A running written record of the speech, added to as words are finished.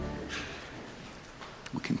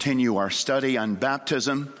We continue our study on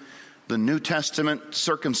baptism, the New Testament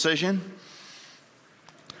circumcision.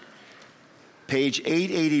 Page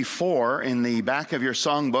 884 in the back of your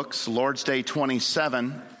songbooks, Lord's Day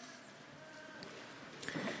 27.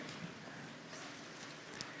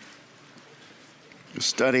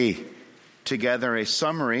 Study together a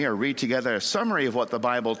summary, or read together a summary of what the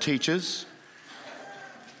Bible teaches.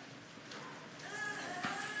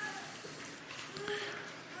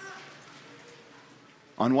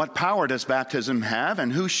 On what power does baptism have,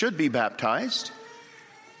 and who should be baptized?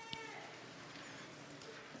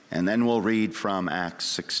 And then we'll read from Acts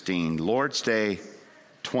 16. Lord's Day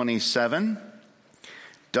 27.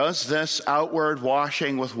 Does this outward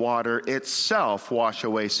washing with water itself wash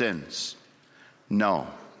away sins? No.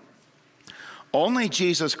 Only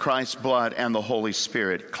Jesus Christ's blood and the Holy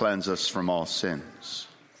Spirit cleanse us from all sins.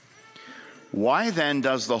 Why then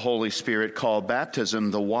does the Holy Spirit call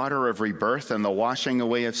baptism the water of rebirth and the washing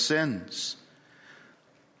away of sins?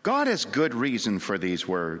 God has good reason for these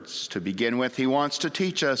words. To begin with, he wants to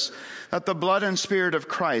teach us that the blood and Spirit of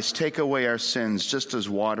Christ take away our sins just as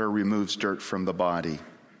water removes dirt from the body.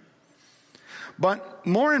 But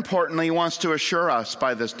more importantly, he wants to assure us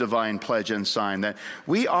by this divine pledge and sign that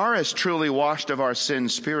we are as truly washed of our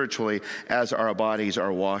sins spiritually as our bodies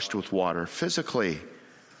are washed with water physically.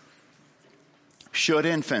 Should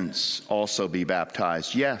infants also be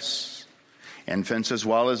baptized? Yes. Infants as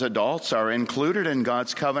well as adults are included in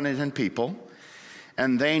God's covenant and people,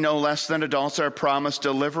 and they no less than adults are promised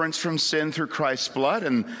deliverance from sin through Christ's blood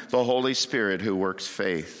and the Holy Spirit who works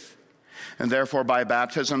faith. And therefore, by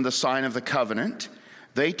baptism, the sign of the covenant,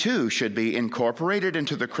 they too should be incorporated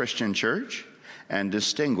into the Christian church and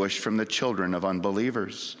distinguished from the children of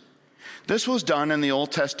unbelievers. This was done in the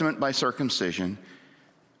Old Testament by circumcision,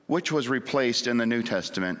 which was replaced in the New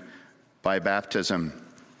Testament by baptism.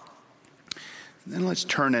 Then let's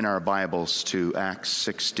turn in our Bibles to Acts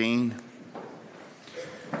 16.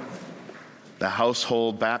 The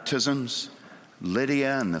household baptisms,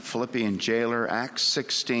 Lydia and the Philippian jailer, Acts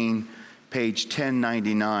 16, page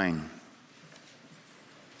 1099.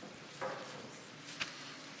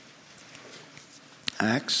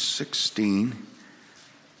 Acts 16.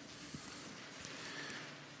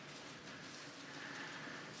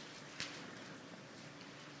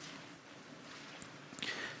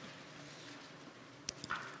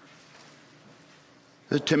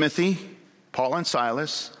 Timothy, Paul, and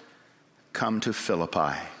Silas come to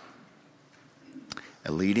Philippi,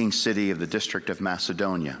 a leading city of the district of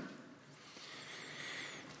Macedonia.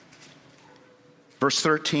 Verse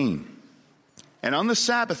 13, and on the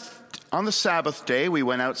Sabbath day we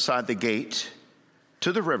went outside the gate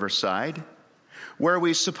to the riverside, where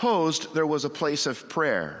we supposed there was a place of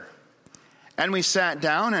prayer. And we sat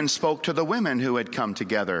down and spoke to the women who had come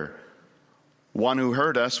together. One who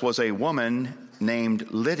heard us was a woman named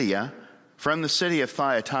Lydia from the city of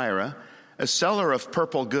Thyatira, a seller of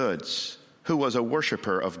purple goods, who was a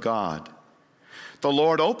worshiper of God. The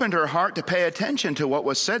Lord opened her heart to pay attention to what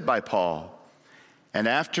was said by Paul. And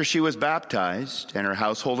after she was baptized, and her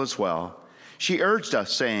household as well, she urged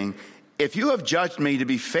us, saying, if you have judged me to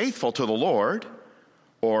be faithful to the Lord,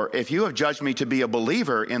 or if you have judged me to be a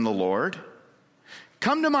believer in the Lord,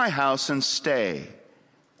 come to my house and stay.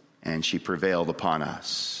 And she prevailed upon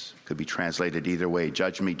us. Could be translated either way,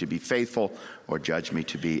 judge me to be faithful or judge me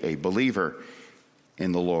to be a believer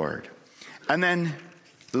in the Lord. And then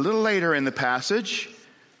a little later in the passage,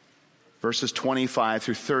 verses 25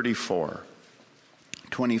 through 34.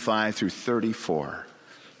 25 through 34.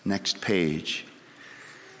 Next page.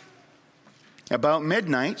 About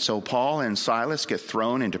midnight, so Paul and Silas get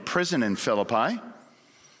thrown into prison in Philippi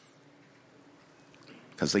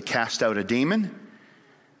because they cast out a demon.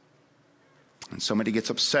 And somebody gets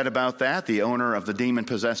upset about that. The owner of the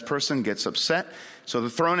demon-possessed person gets upset. So they're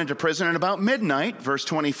thrown into prison. And about midnight, verse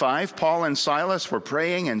 25, Paul and Silas were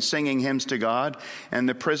praying and singing hymns to God, and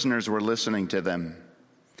the prisoners were listening to them.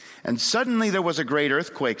 And suddenly there was a great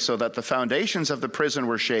earthquake, so that the foundations of the prison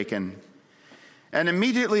were shaken. And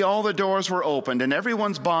immediately all the doors were opened, and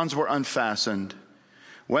everyone's bonds were unfastened.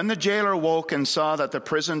 When the jailer woke and saw that the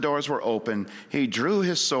prison doors were open, he drew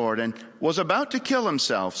his sword and was about to kill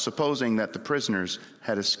himself, supposing that the prisoners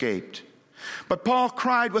had escaped. But Paul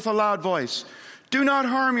cried with a loud voice, do not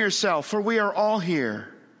harm yourself, for we are all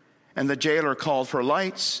here. And the jailer called for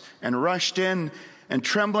lights and rushed in, and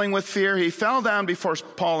trembling with fear, he fell down before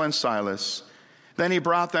Paul and Silas. Then he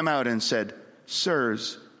brought them out and said,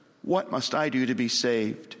 sirs, what must I do to be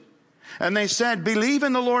saved? And they said, believe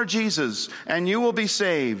in the Lord Jesus, and you will be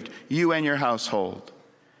saved, you and your household.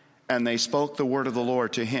 And they spoke the word of the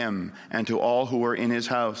Lord to him and to all who were in his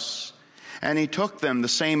house. And he took them the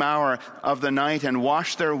same hour of the night and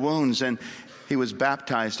washed their wounds, and he was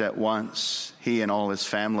baptized at once, he and all his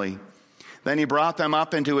family. Then he brought them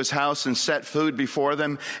up into his house and set food before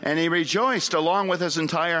them, and he rejoiced along with his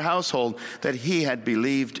entire household that he had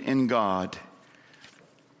believed in God.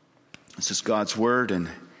 This is God's word, and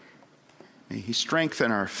may he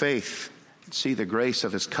strengthen our faith and see the grace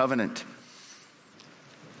of his covenant.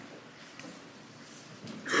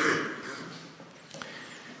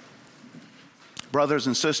 Brothers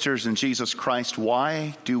and sisters in Jesus Christ,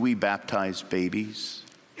 why do we baptize babies?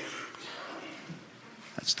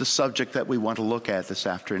 That's the subject that we want to look at this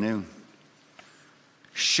afternoon.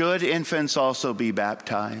 Should infants also be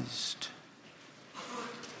baptized?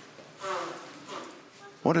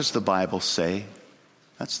 What does the Bible say?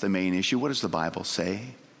 That's the main issue. What does the Bible say?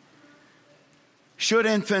 Should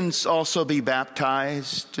infants also be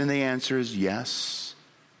baptized? And the answer is yes,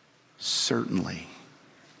 certainly.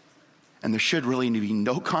 And there should really be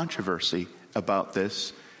no controversy about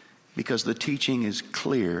this because the teaching is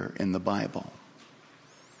clear in the Bible.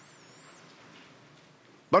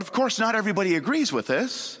 But of course, not everybody agrees with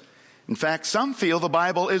this. In fact, some feel the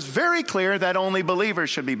Bible is very clear that only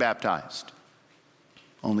believers should be baptized.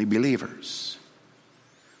 Only believers.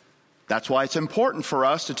 That's why it's important for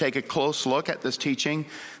us to take a close look at this teaching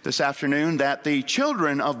this afternoon, that the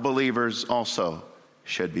children of believers also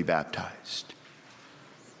should be baptized.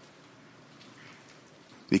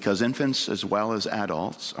 Because infants as well as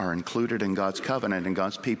adults are included in God's covenant and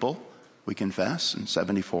God's people, we confess in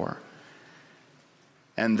 74.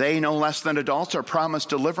 And they, no less than adults, are promised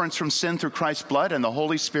deliverance from sin through Christ's blood and the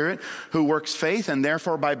Holy Spirit who works faith, and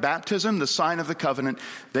therefore by baptism, the sign of the covenant,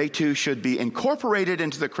 they too should be incorporated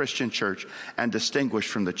into the Christian church and distinguished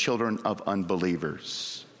from the children of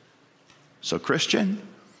unbelievers. So Christian,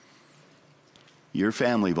 your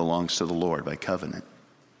family belongs to the Lord by covenant.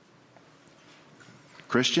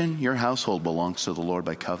 Christian, your household belongs to the Lord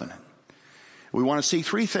by covenant. We want to see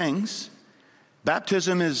three things.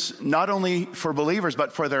 Baptism is not only for believers,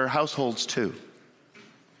 but for their households too.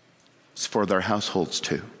 It's for their households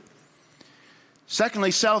too. Secondly,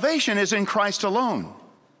 salvation is in Christ alone,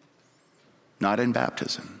 not in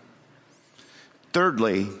baptism.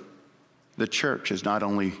 Thirdly, the church is not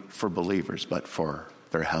only for believers, but for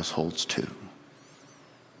their households too.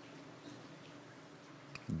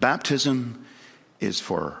 Baptism is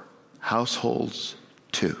for households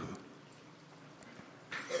too.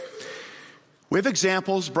 We have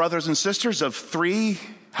examples, brothers and sisters, of 3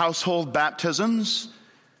 household baptisms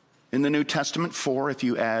in the New Testament, 4 if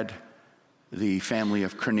you add the family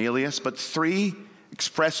of Cornelius, but 3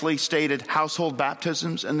 expressly stated household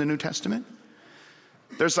baptisms in the New Testament.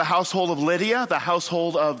 There's the household of Lydia, the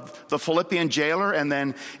household of the Philippian jailer, and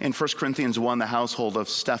then in 1 Corinthians 1, the household of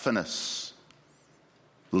Stephanas.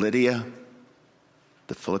 Lydia,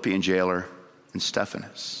 the Philippian jailer, and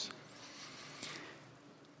Stephanas.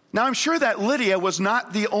 Now, I'm sure that Lydia was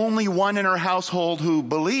not the only one in her household who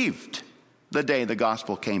believed the day the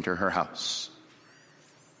gospel came to her house.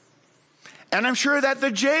 And I'm sure that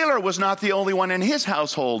the jailer was not the only one in his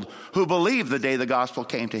household who believed the day the gospel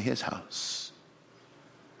came to his house.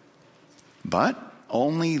 But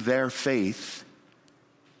only their faith,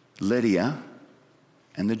 Lydia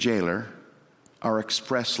and the jailer, are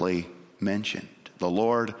expressly mentioned. The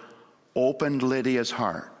Lord opened Lydia's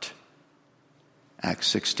heart. Acts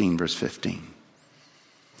 16, verse 15.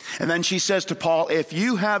 And then she says to Paul, if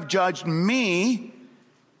you have judged me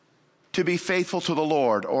to be faithful to the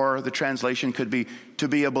Lord, or the translation could be to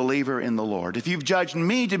be a believer in the Lord. If you've judged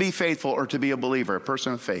me to be faithful or to be a believer, a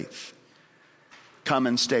person of faith, come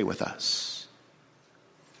and stay with us.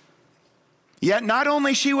 Yet not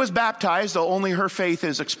only she was baptized, though only her faith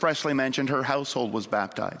is expressly mentioned, her household was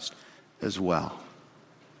baptized as well.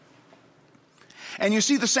 And you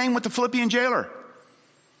see the same with the Philippian jailer.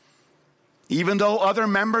 Even though other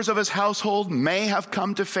members of his household may have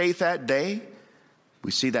come to faith that day,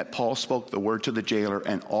 we see that Paul spoke the word to the jailer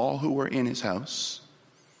and all who were in his house.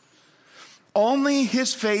 Only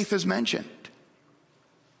his faith is mentioned.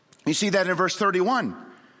 You see that in verse 31.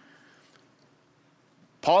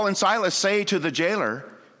 Paul and Silas say to the jailer,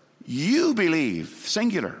 you believe,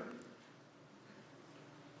 singular.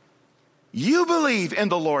 You believe in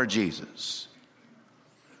the Lord Jesus,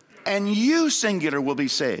 and you, singular, will be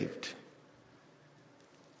saved.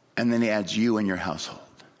 And then he adds you and your household.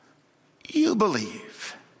 You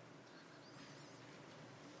believe.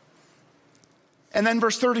 And then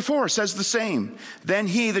verse 34 says the same. Then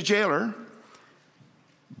he, the jailer,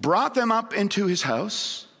 brought them up into his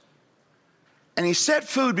house, and he set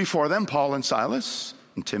food before them, Paul and Silas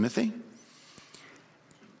and Timothy.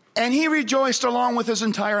 And he rejoiced along with his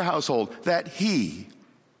entire household that he,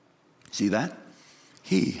 see that?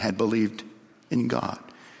 He had believed in God.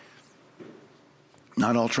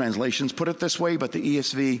 Not all translations put it this way, but the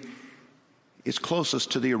ESV is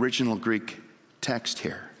closest to the original Greek text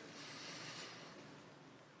here.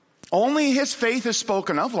 Only his faith is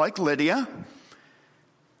spoken of, like Lydia,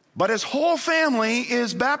 but his whole family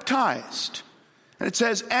is baptized. And it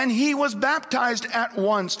says, and he was baptized at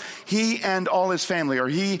once, he and all his family, or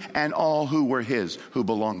he and all who were his, who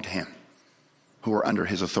belonged to him, who were under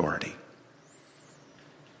his authority.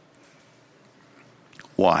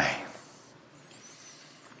 Why?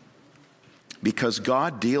 Because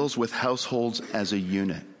God deals with households as a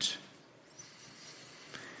unit.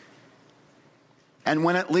 And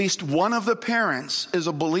when at least one of the parents is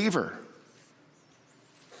a believer,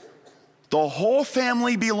 the whole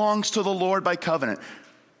family belongs to the Lord by covenant.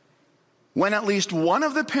 When at least one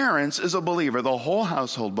of the parents is a believer, the whole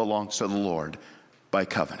household belongs to the Lord by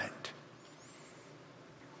covenant.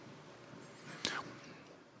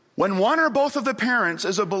 When one or both of the parents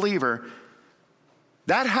is a believer,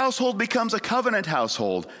 that household becomes a covenant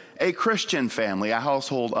household, a Christian family, a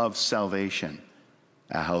household of salvation,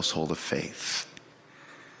 a household of faith.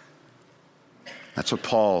 That's what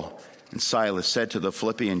Paul and Silas said to the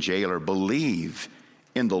Philippian jailer, believe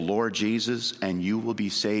in the Lord Jesus and you will be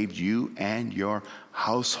saved, you and your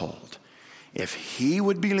household. If he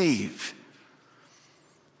would believe,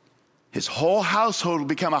 his whole household will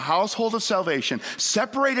become a household of salvation,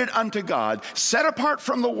 separated unto God, set apart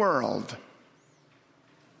from the world,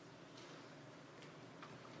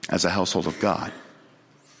 as a household of God.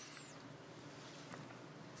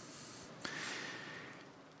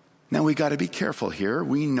 Now we got to be careful here.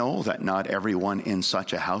 We know that not everyone in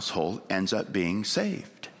such a household ends up being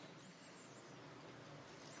saved.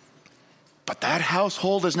 But that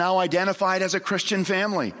household is now identified as a Christian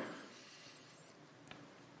family.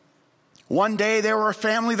 One day they were a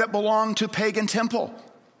family that belonged to pagan temple.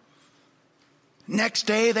 Next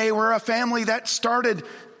day they were a family that started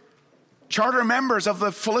charter members of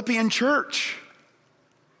the Philippian church.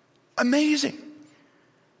 Amazing.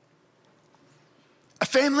 A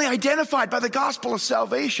family identified by the gospel of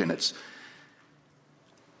salvation. It's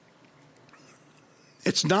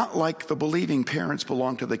not like the believing parents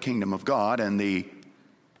belong to the kingdom of God and the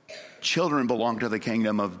children belong to the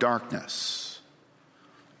kingdom of darkness.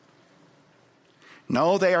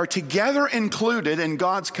 No, they are together included in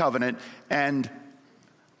God's covenant and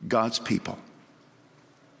God's people.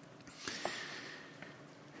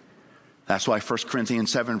 That's why 1 Corinthians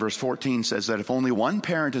 7 verse 14 says that if only one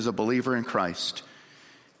parent is a believer in Christ,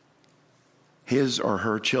 his or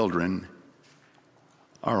her children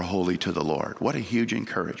are holy to the Lord. What a huge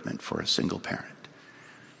encouragement for a single parent.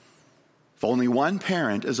 If only one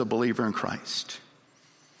parent is a believer in Christ,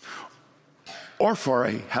 or for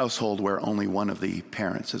a household where only one of the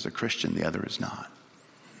parents is a Christian, the other is not,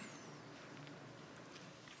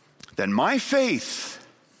 then my faith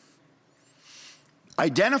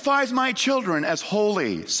identifies my children as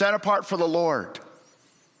holy, set apart for the Lord,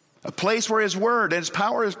 a place where his word and his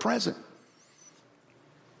power is present.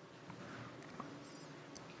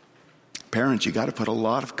 Parents, you got to put a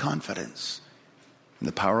lot of confidence in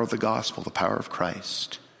the power of the gospel, the power of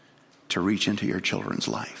Christ, to reach into your children's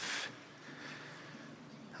life.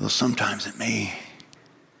 Though sometimes it may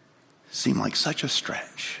seem like such a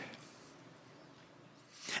stretch.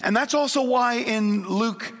 And that's also why in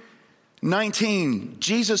Luke 19,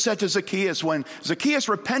 Jesus said to Zacchaeus, when Zacchaeus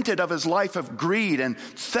repented of his life of greed and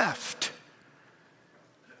theft,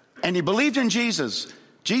 and he believed in Jesus,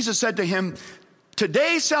 Jesus said to him,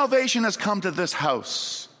 today salvation has come to this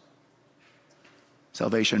house.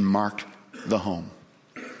 Salvation marked the home.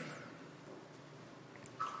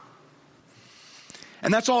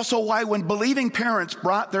 And that's also why when believing parents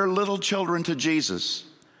brought their little children to Jesus,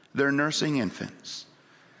 their nursing infants,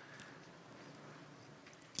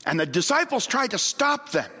 and the disciples tried to stop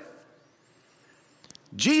them,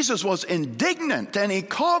 Jesus was indignant and he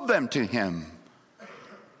called them to him.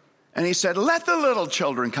 And he said, let the little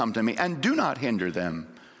children come to me and do not hinder them.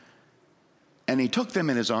 And he took them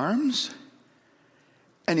in his arms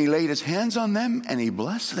and he laid his hands on them and he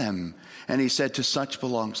blessed them. And he said, to such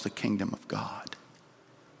belongs the kingdom of God.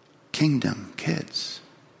 Kingdom, kids.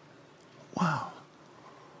 Wow.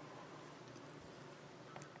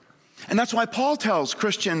 And that's why Paul tells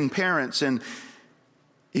Christian parents in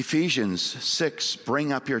Ephesians 6,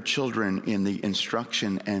 bring up your children in the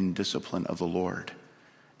instruction and discipline of the Lord.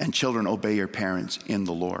 And children, obey your parents in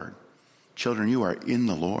the Lord. Children, you are in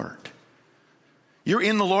the Lord. You're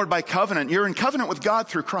in the Lord by covenant. You're in covenant with God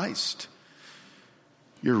through Christ.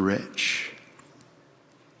 You're rich.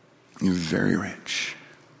 You're very rich.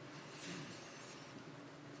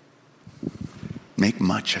 Make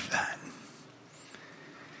much of that.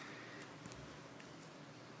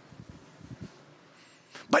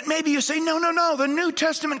 But maybe you say, no. The New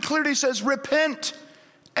Testament clearly says repent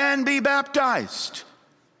and be baptized.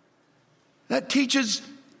 That teaches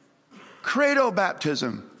credo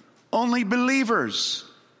baptism. Only believers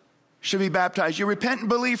should be baptized. You repent and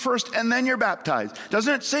believe first, and then you're baptized.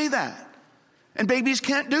 Doesn't it say that? And babies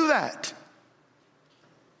can't do that.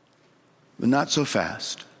 But not so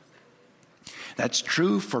fast. That's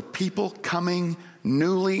true for people coming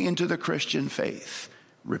newly into the Christian faith.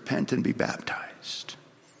 Repent and be baptized.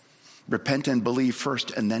 Repent and believe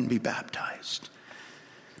first, and then be baptized.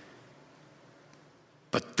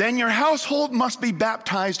 But then your household must be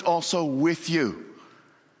baptized also with you.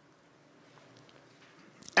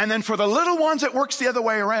 And then for the little ones, it works the other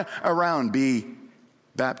way around. Be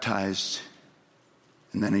baptized.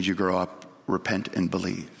 And then as you grow up, repent and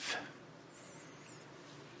believe.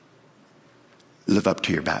 Live up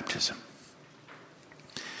to your baptism.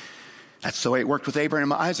 That's the way it worked with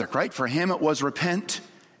Abraham and Isaac, right? For him, it was repent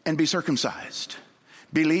and be circumcised.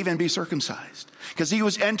 Believe and be circumcised. Because he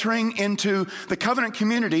was entering into the covenant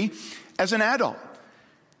community as an adult.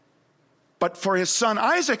 But for his son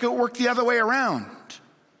Isaac, it worked the other way around.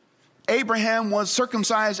 Abraham was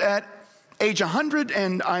circumcised at age 100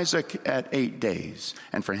 and Isaac at 8 days.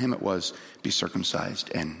 And for him it was be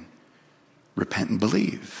circumcised and repent and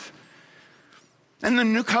believe. And the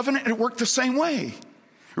new covenant, it worked the same way.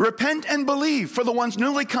 Repent and believe for the ones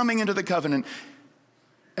newly coming into the covenant.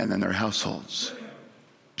 And then their households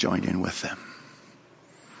joined in with them.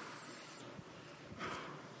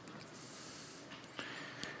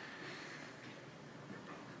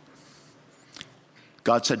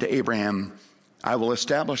 God said to Abraham, I will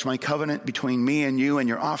establish my covenant between me and you and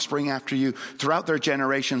your offspring after you throughout their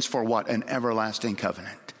generations for what? An everlasting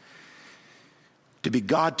covenant. To be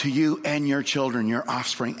God to you and your children, your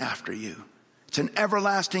offspring after you. It's an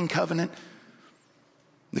everlasting covenant.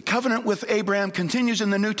 The covenant with Abraham continues in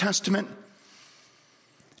the New Testament.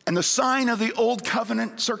 And the sign of the old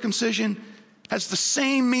covenant, circumcision, has the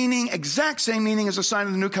same meaning, exact same meaning as the sign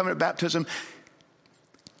of the new covenant baptism.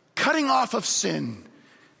 Cutting off of sin.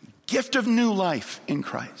 Gift of new life in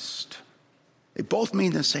Christ. They both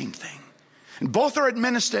mean the same thing. And both are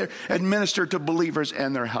administered to believers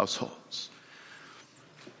and their households.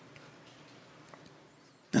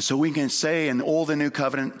 And so we can say in Old and New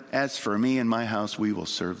Covenant, as for me and my house, we will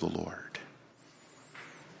serve the Lord.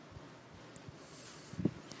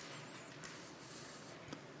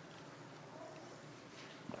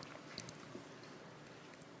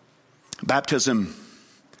 Baptism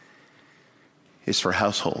is for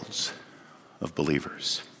households of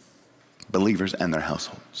believers. Believers and their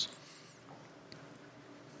households.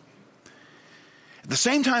 At the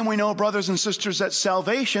same time, we know, brothers and sisters, that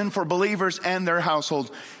salvation for believers and their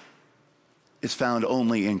households is found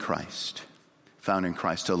only in Christ. Found in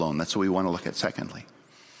Christ alone. That's what we want to look at secondly.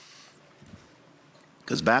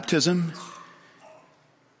 Because baptism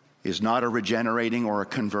is not a regenerating or a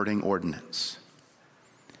converting ordinance.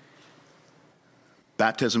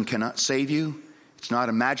 Baptism cannot save you. It's not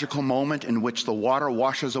a magical moment in which the water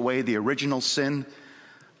washes away the original sin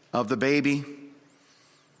of the baby.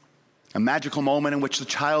 A magical moment in which the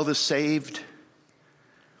child is saved.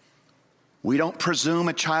 We don't presume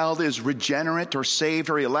a child is regenerate or saved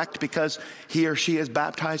or elect because he or she is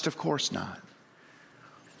baptized. Of course not.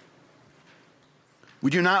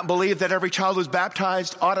 We do not believe that every child who is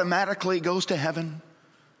baptized automatically goes to heaven.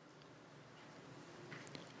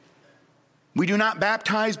 We do not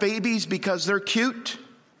baptize babies because they're cute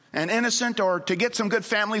and innocent or to get some good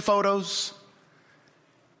family photos.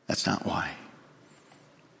 That's not why.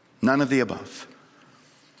 None of the above.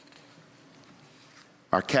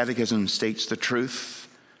 Our catechism states the truth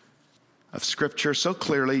of Scripture so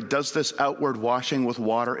clearly. Does this outward washing with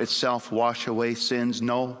water itself wash away sins?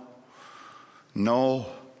 No. No.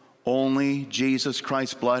 Only Jesus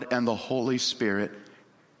Christ's blood and the Holy Spirit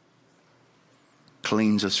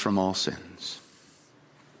cleans us from all sins.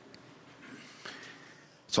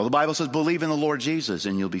 So the Bible says, believe in the Lord Jesus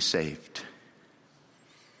and you'll be saved.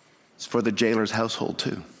 It's for the jailer's household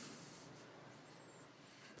too.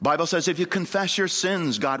 The Bible says if you confess your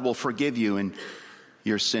sins, God will forgive you and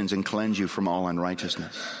your sins and cleanse you from all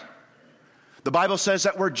unrighteousness. The Bible says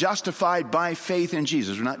that we're justified by faith in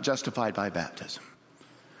Jesus. We're not justified by baptism.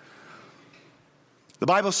 The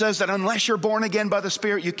Bible says that unless you're born again by the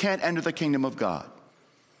Spirit, you can't enter the kingdom of God.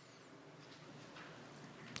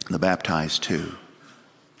 The baptized too,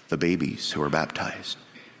 the babies who are baptized,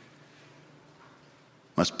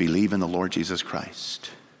 must believe in the Lord Jesus Christ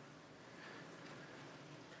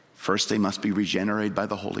First, they must be regenerated by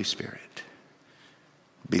the Holy Spirit.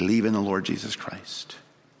 Believe in the Lord Jesus Christ.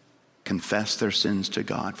 Confess their sins to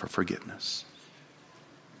God for forgiveness.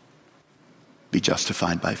 Be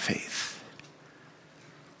justified by faith.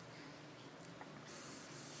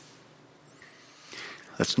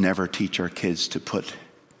 Let's never teach our kids to put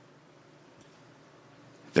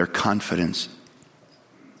their confidence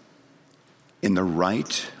in the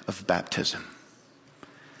rite of baptism.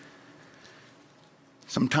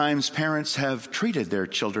 Sometimes parents have treated their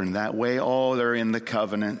children that way. Oh, they're in the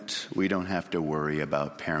covenant. We don't have to worry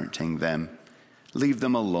about parenting them. Leave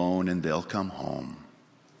them alone and they'll come home.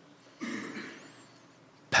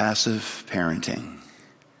 Passive parenting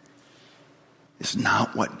is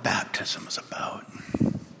not what baptism is about.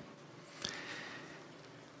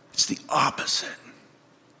 It's the opposite.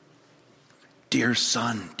 Dear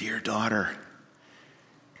son, dear daughter,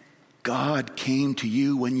 God came to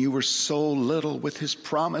you when you were so little with his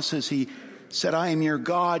promises. He said, I am your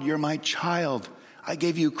God, you're my child. I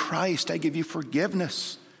gave you Christ, I give you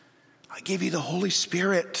forgiveness. I give you the Holy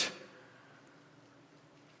Spirit.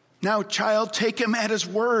 Now, child, take him at his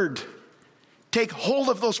word. Take hold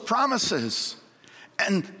of those promises.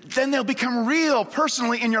 And then they'll become real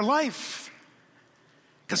personally in your life.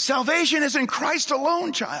 Because salvation is in Christ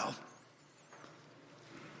alone, child.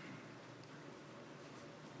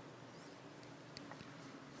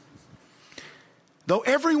 Though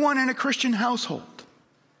everyone in a Christian household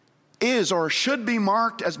is or should be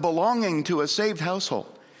marked as belonging to a saved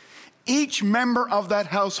household, each member of that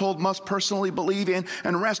household must personally believe in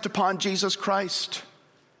and rest upon Jesus Christ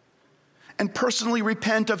and personally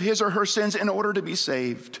repent of his or her sins in order to be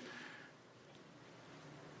saved.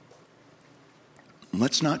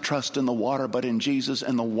 Let's not trust in the water, but in Jesus,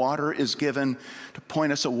 and the water is given to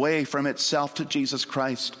point us away from itself to Jesus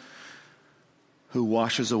Christ, who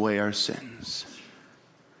washes away our sins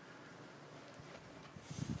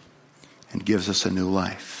and gives us a new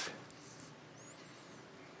life.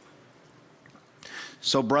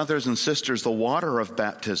 So, brothers and sisters, the water of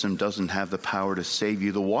baptism doesn't have the power to save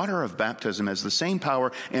you. The water of baptism has the same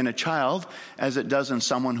power in a child as it does in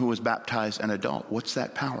someone who was baptized an adult. What's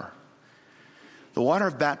that power? The water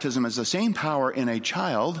of baptism has the same power in a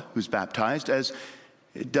child who's baptized as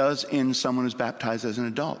it does in someone who's baptized as an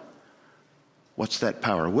adult. What's that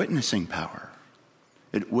power? Witnessing power.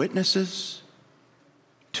 It witnesses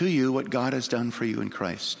to you what God has done for you in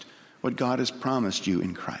Christ, what God has promised you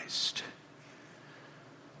in Christ.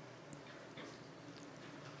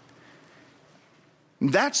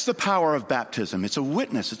 That's the power of baptism. It's a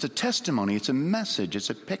witness, it's a testimony, it's a message, it's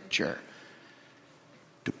a picture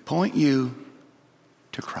to point you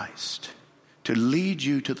to Christ, to lead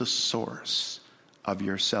you to the source of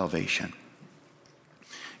your salvation.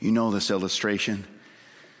 You know this illustration.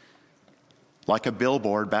 Like a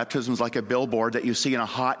billboard, baptism is like a billboard that you see on a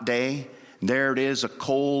hot day. There it is, a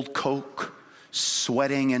cold Coke,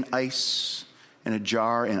 sweating in ice, in a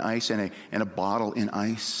jar in ice, in a bottle in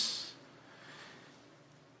ice.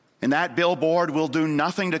 And that billboard will do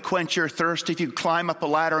nothing to quench your thirst. If you climb up a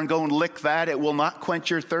ladder and go and lick that, it will not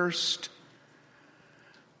quench your thirst.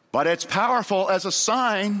 But it's powerful as a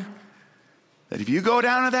sign that if you go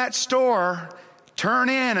down to that store, turn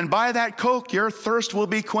in and buy that Coke, your thirst will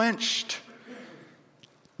be quenched.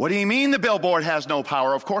 What do you mean the billboard has no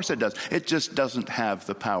power? Of course it does. It just doesn't have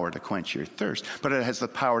the power to quench your thirst, but it has the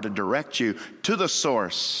power to direct you to the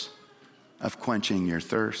source of quenching your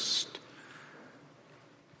thirst.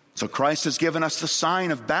 So Christ has given us the sign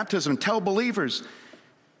of baptism. Tell believers,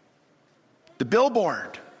 the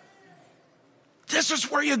billboard, this is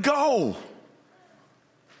where you go.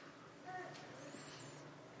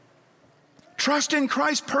 Trust in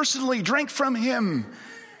Christ personally. Drink from him.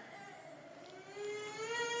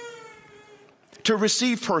 To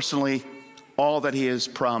receive personally all that he has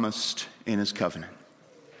promised in his covenant.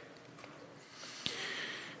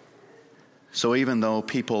 So even though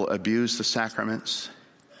people abuse the sacraments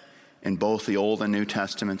in both the Old and New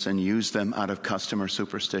Testaments and use them out of custom or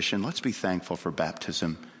superstition, let's be thankful for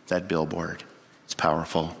baptism, that billboard. It's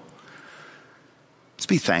powerful. Let's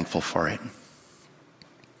be thankful for it.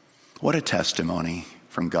 What a testimony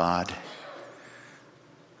from God.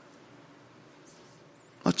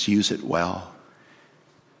 Let's use it well.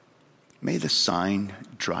 May the sign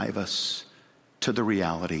drive us to the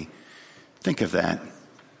reality. Think of that.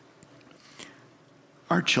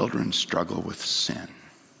 Our children struggle with sin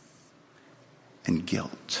and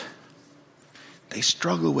guilt. They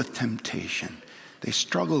struggle with temptation. They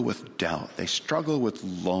struggle with doubt. They struggle with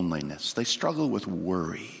loneliness. They struggle with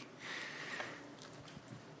worry.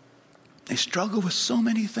 They struggle with so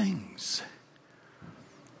many things.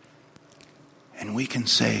 And we can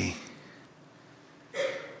say,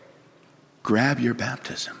 grab your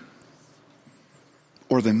baptism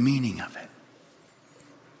or the meaning of it.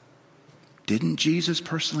 Didn't Jesus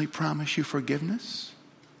personally promise you forgiveness?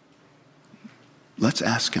 Let's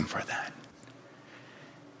ask him for that.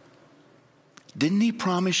 Didn't he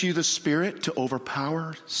promise you the Spirit to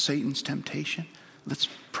overpower Satan's temptation? Let's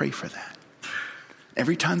pray for that.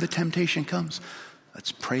 Every time the temptation comes,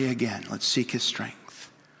 let's pray again. Let's seek his strength.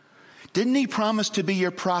 Didn't he promise to be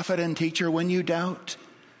your prophet and teacher when you doubt?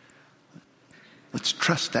 Let's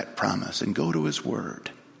trust that promise and go to his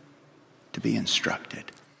word to be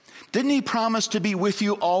instructed. Didn't he promise to be with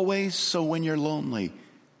you always, so when you're lonely,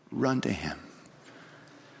 run to him?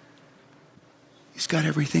 He's got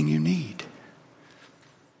everything you need.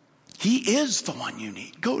 He is the one you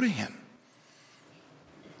need. Go to him.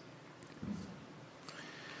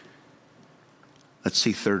 Let's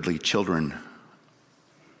see, thirdly, children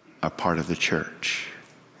are part of the church.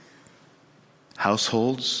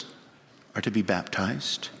 Households are to be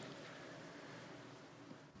baptized.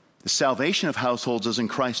 The salvation of households is in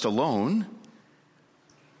Christ alone.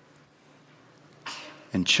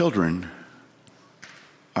 And children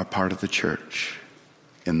are part of the church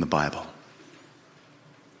in the Bible.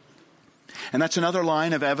 And that's another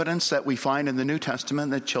line of evidence that we find in the New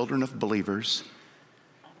Testament, that children of believers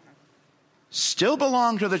still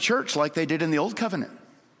belong to the church like they did in the Old Covenant.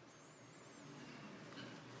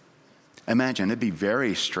 Imagine, it'd be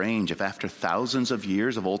very strange if after thousands of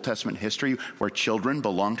years of Old Testament history where children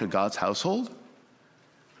belong to God's household,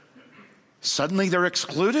 suddenly they're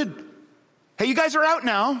excluded. Hey, you guys are out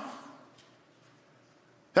now.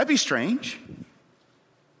 That'd be strange.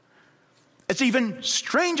 It's even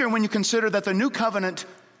stranger when you consider that the new covenant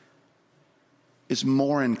is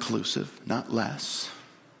more inclusive, not less.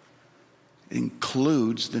 It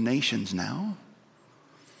includes the nations now.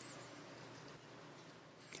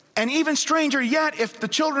 And even stranger yet, if the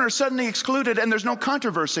children are suddenly excluded and there's no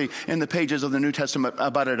controversy in the pages of the New Testament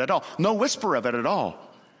about it at all, no whisper of it at all,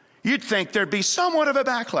 you'd think there'd be somewhat of a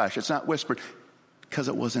backlash. It's not whispered because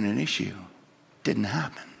it wasn't an issue. It didn't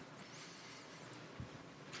happen.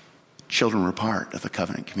 Children were part of the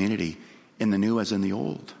covenant community in the new as in the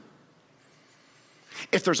old.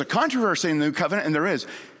 If there's a controversy in the new covenant, and there is,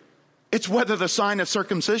 it's whether the sign of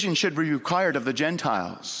circumcision should be required of the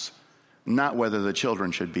Gentiles, not whether the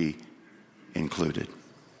children should be included.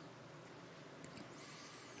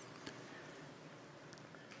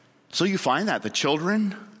 So you find that the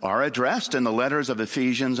children are addressed in the letters of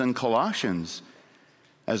Ephesians and Colossians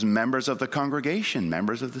as members of the congregation,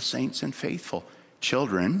 members of the saints and faithful.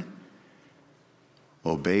 Children,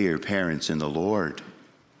 obey your parents in the Lord.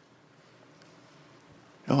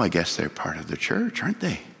 Oh, I guess they're part of the church, aren't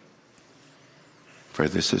they? For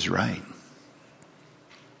this is right.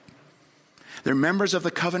 They're members of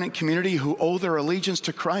the covenant community who owe their allegiance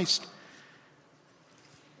to Christ.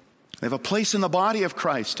 They have a place in the body of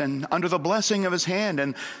Christ and under the blessing of his hand,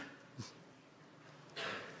 and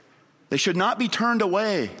they should not be turned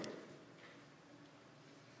away.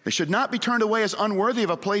 They should not be turned away as unworthy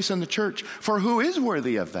of a place in the church, for who is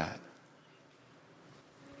worthy of that?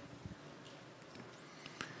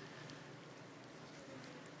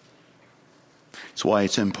 That's why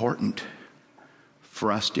it's important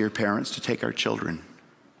for us, dear parents, to take our children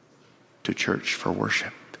to church for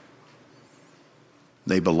worship.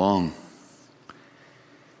 They belong.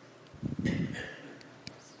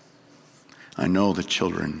 I know the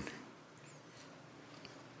children,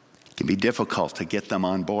 it can be difficult to get them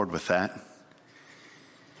on board with that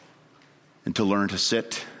and to learn to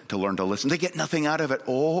sit, to learn to listen. They get nothing out of it.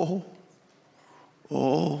 Oh,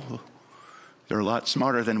 they're a lot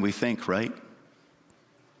smarter than we think, right?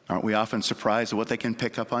 Aren't we often surprised at what they can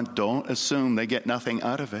pick up on? Don't assume they get nothing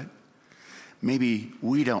out of it. Maybe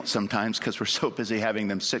we don't sometimes because we're so busy having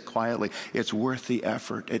them sit quietly. It's worth the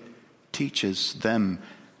effort. It teaches them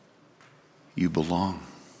you belong.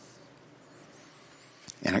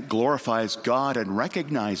 And it glorifies God and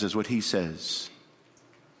recognizes what he says.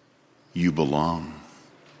 You belong.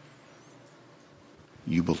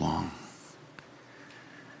 You belong.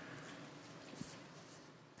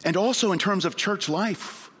 And also in terms of church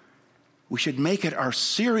life, we should make it our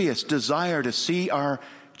serious desire to see our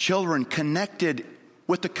children connected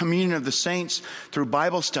with the communion of the saints through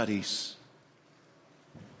Bible studies,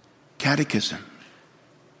 catechism,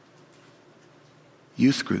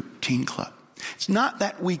 youth group, teen club. It's not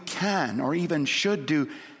that we can or even should do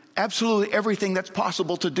absolutely everything that's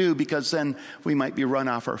possible to do, because then we might be run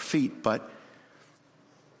off our feet, but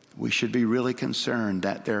we should be really concerned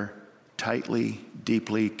that they're tightly,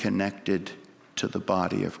 deeply connected to the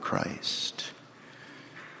body of Christ.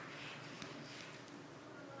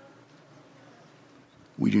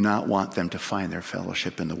 We do not want them to find their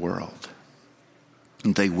fellowship in the world.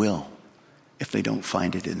 And they will if they don't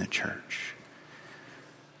find it in the church.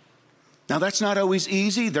 Now, that's not always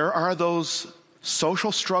easy. There are those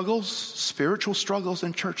social struggles, spiritual struggles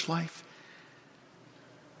in church life.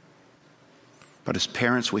 But as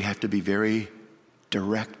parents, we have to be very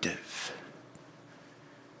directive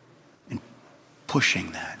in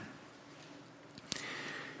pushing that.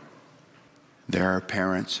 There are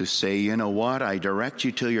parents who say, you know what, I direct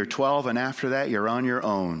you till you're 12, and after that, you're on your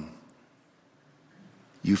own.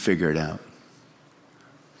 You figure it out.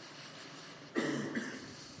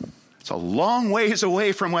 It's a long ways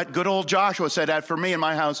away from what good old Joshua said, that for me and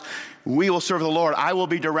my house, we will serve the Lord. I will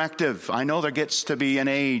be directive. I know there gets to be an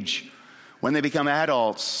age when they become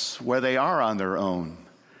adults where they are on their own.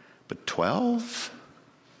 But 12?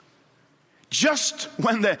 Just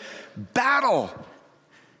when the battle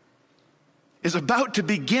is about to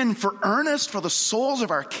begin for earnest for the souls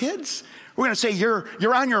of our kids, we're going to say,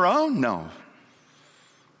 you're on your own? No.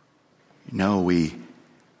 No, we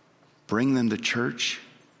bring them to church,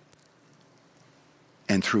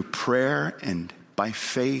 and through prayer and by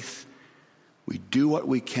faith, we do what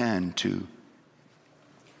we can to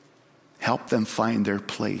help them find their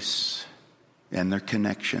place and their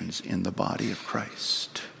connections in the body of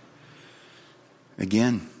Christ.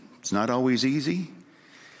 Again, it's not always easy.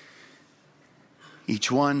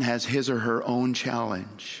 Each one has his or her own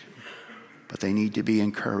challenge, but they need to be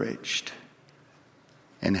encouraged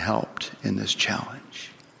and helped in this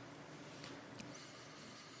challenge.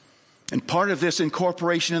 And part of this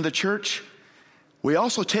incorporation in the church, we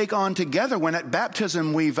also take on together when at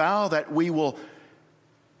baptism we vow that we will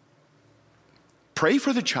pray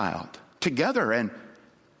for the child together, and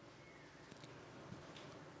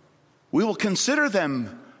we will consider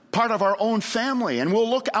them part of our own family, and we'll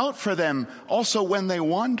look out for them also when they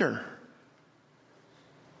wander.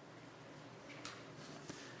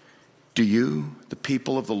 Do you, the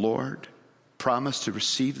people of the Lord, promise to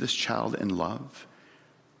receive this child in love?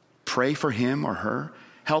 Pray for him or her,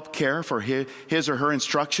 help care for his or her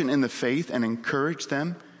instruction in the faith, and encourage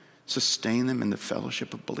them, sustain them in the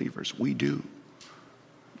fellowship of believers. We do.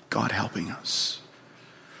 God helping us.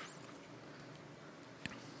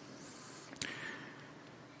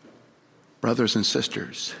 Brothers and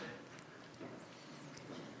sisters,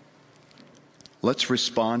 let's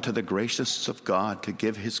respond to the graciousness of God to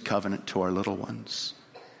give his covenant to our little ones,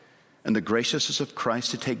 and the graciousness of Christ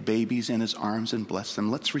to take babies in his arms and bless them.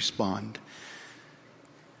 Let's respond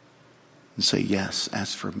and say, yes,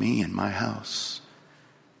 as for me and my house,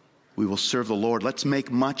 we will serve the Lord. Let's make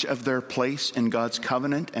much of their place in God's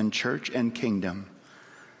covenant and church and kingdom.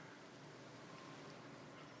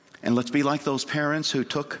 And let's be like those parents who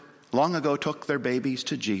long ago took their babies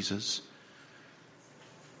to Jesus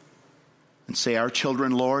and say, our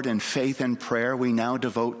children, Lord, in faith and prayer we now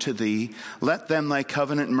devote to thee. Let them thy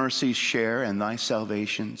covenant mercies share and thy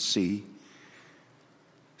salvation see.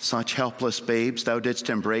 Such helpless babes thou didst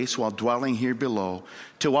embrace while dwelling here below.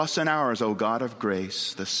 To us and ours, O God of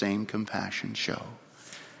grace, the same compassion show.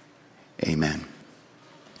 Amen.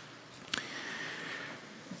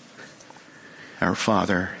 Our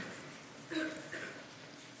Father,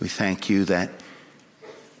 we thank you that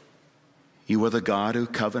you are the God who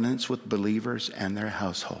covenants with believers and their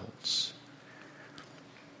households.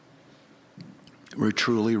 We're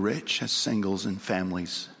truly rich as singles and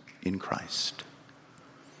families in Christ.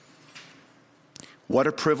 What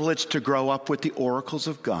a privilege to grow up with the oracles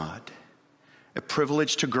of God. A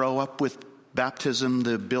privilege to grow up with baptism,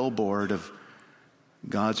 the billboard of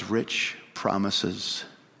God's rich promises,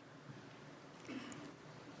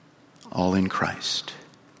 all in Christ.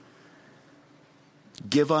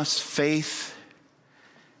 Give us faith.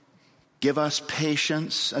 Give us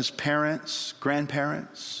patience as parents,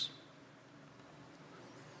 grandparents.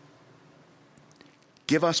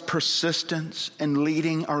 Give us persistence in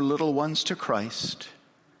leading our little ones to Christ.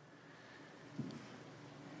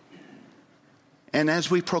 And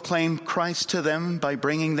as we proclaim Christ to them by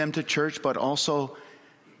bringing them to church, but also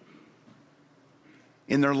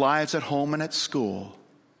in their lives at home and at school,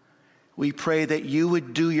 we pray that you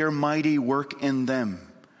would do your mighty work in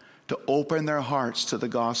them to open their hearts to the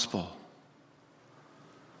gospel,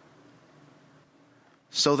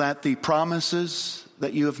 so that the promises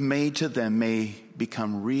that you have made to them may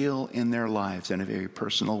become real in their lives in a very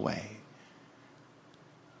personal way.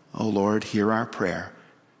 Oh Lord, hear our prayer,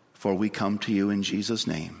 for we come to you in Jesus'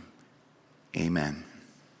 name. Amen.